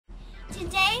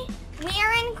Today, we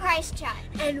are in Christchurch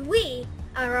and we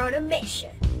are on a mission.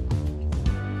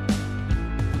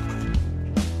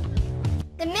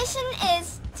 The mission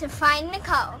is to find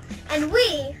Nicole. And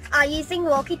we are using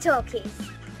walkie-talkies.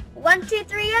 1, 2,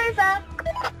 3, over.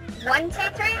 1, 2,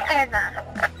 3, over.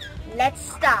 Let's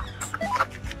start.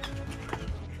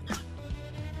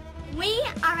 We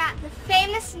are at the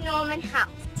famous Norman house.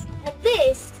 And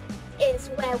this is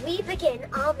where we begin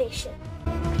our mission.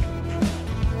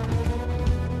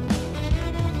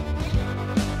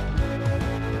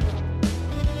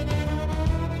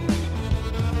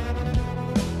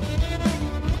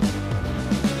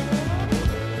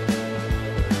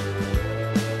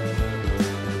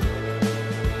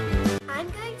 I'm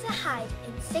going to hide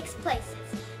in 6 places,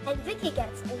 and Viki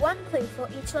gets 1 clue for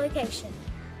each location.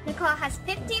 Nicole has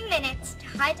 15 minutes to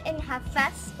hide in her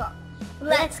first spot.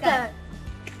 Let's go.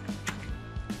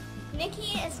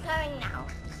 Niki is going now.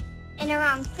 In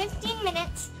around 15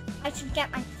 minutes, I should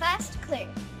get my first clue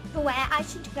for where I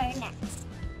should go next.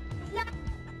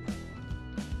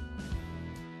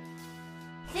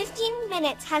 15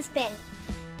 minutes has been,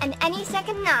 and any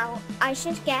second now, I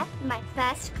should get my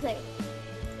first clue.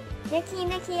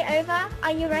 Niki, over.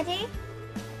 Are you ready?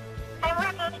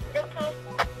 I'm ready, Viki.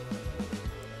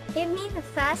 Give me the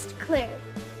first clue.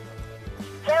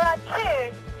 There are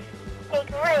 2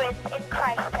 big ruins in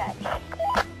Christchurch.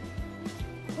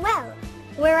 Well,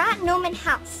 we're at Norman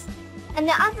House. And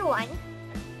the other one?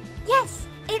 Yes,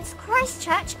 it's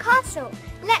Christchurch Castle.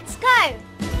 Let's go!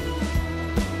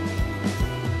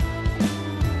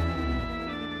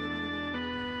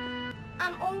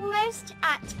 I'm almost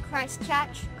at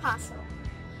Christchurch Castle.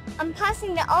 I'm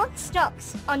passing the old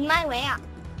stocks on my way up.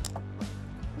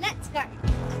 Let's go.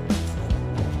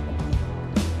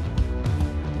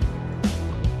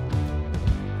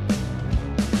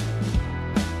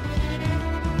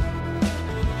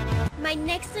 My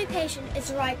next location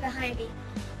is right behind me.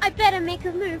 I better make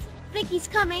a move. Viki's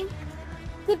coming.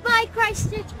 Goodbye,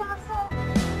 Christchurch Castle.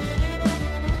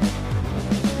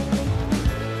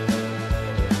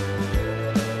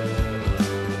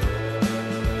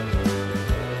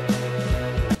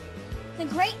 The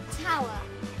Great Tower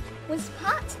was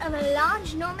part of a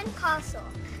large Norman castle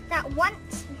that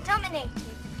once dominated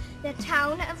the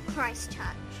town of Christchurch.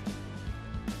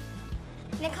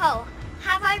 Nicole,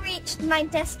 have I reached my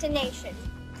destination?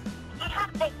 You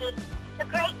have, Viki. The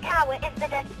Great Tower is the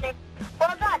destination.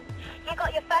 Well done. You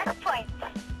got your first point.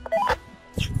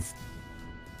 Yes!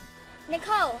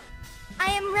 Nicole,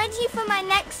 I am ready for my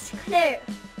next clue.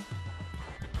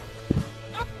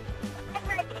 I'm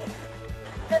ready.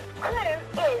 The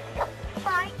clue is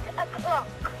 5 o'clock.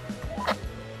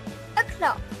 A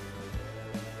clock.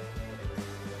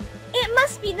 It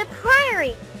must be the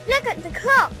Priory. Look at the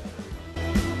clock.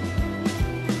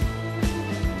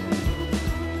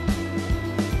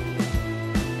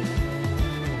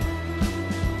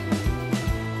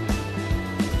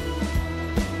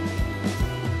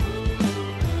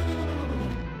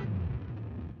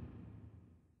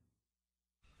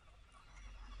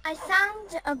 I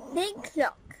found a big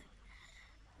clock.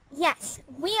 Yes,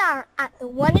 we are at the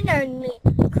one and only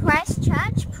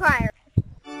Christchurch Priory.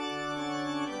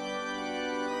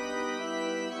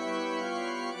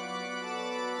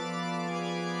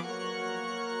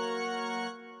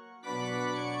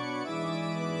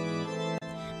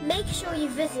 Make sure you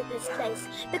visit this place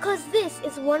because this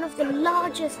is one of the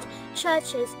largest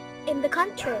churches in the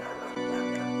country.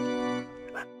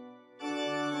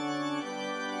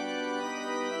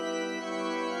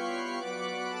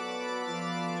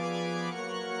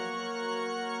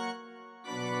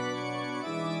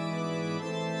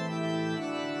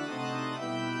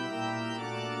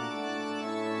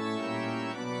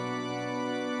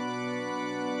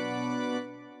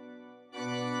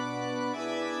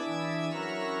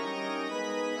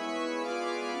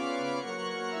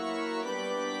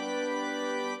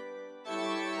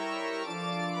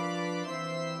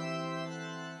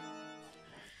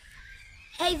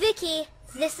 Hey Viki,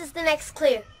 this is the next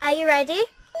clue. Are you ready?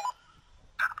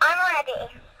 I'm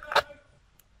ready.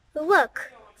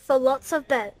 Look for lots of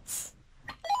boats.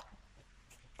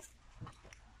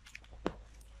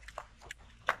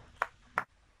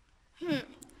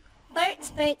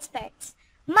 Boats.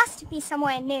 Must be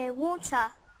somewhere near water.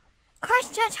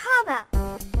 Christchurch Harbour.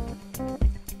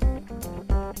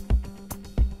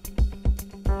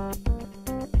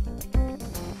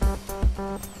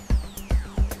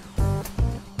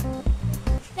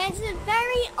 There's a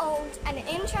very old and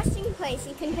interesting place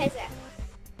you can visit.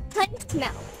 Flint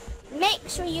Mill. Make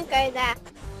sure you go there.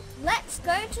 Let's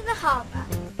go to the harbour.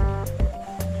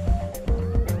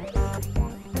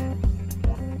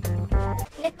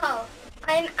 Nicole,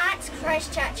 I'm at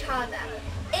Christchurch Harbour.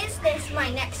 Is this my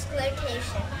next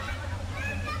location?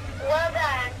 Well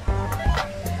done.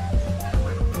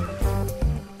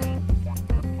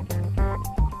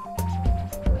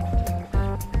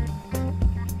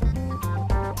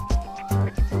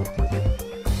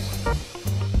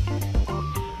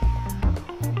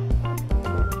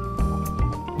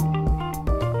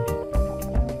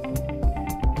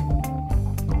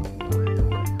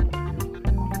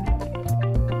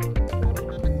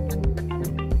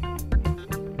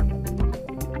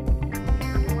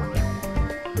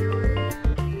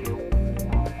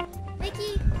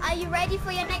 Are you ready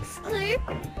for your next clue? Yep,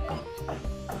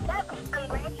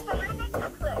 I'm ready for my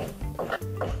next clue.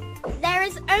 There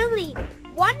is only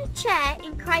one chair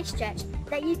in Christchurch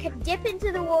that you can dip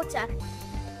into the water.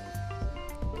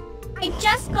 I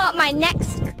just got my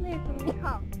next clue from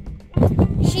Nicole.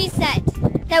 She said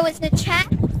there was a chair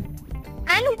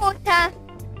and water.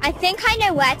 I think I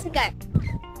know where to go.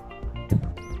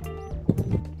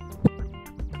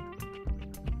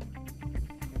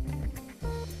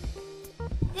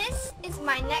 This is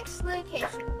my next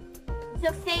location,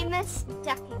 the famous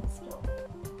ducking school.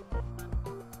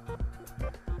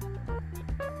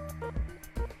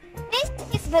 This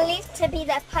is believed to be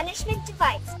their punishment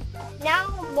device, now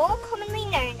more commonly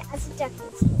known as a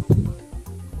ducking school.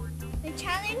 The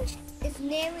challenge is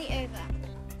nearly over.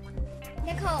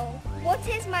 Nicole, what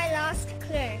is my last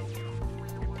clue?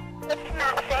 It's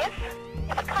massive,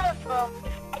 it's colourful,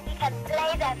 and you can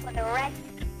play there for the rest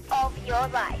of your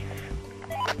life.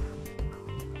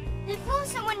 Before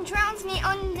someone drowns me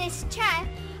on this chair,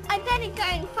 I better go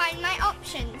and find my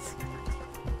options.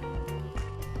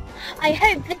 I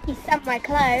hope Vicky's somewhere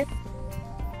close.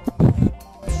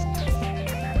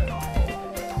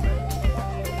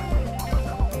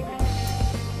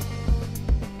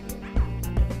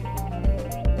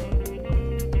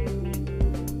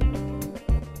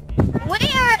 We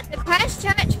are at the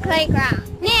Christchurch playground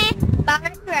near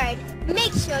Barrow Road.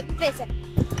 Make sure to visit.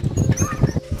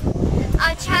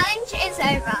 Our challenge is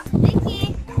over.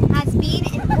 Niki has been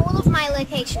in all of my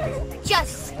locations,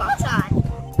 just spot on.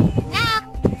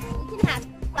 Now we can have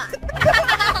fun.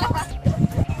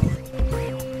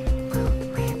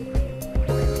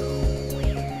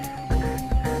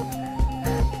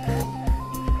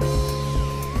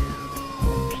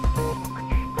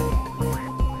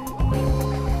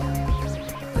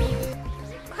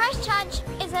 Christchurch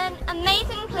is an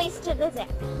amazing place to visit.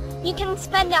 You can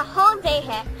spend a whole day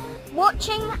here,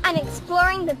 watching and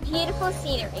exploring the beautiful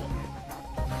scenery.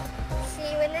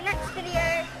 See you in the next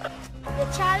video. The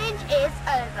challenge is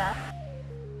over.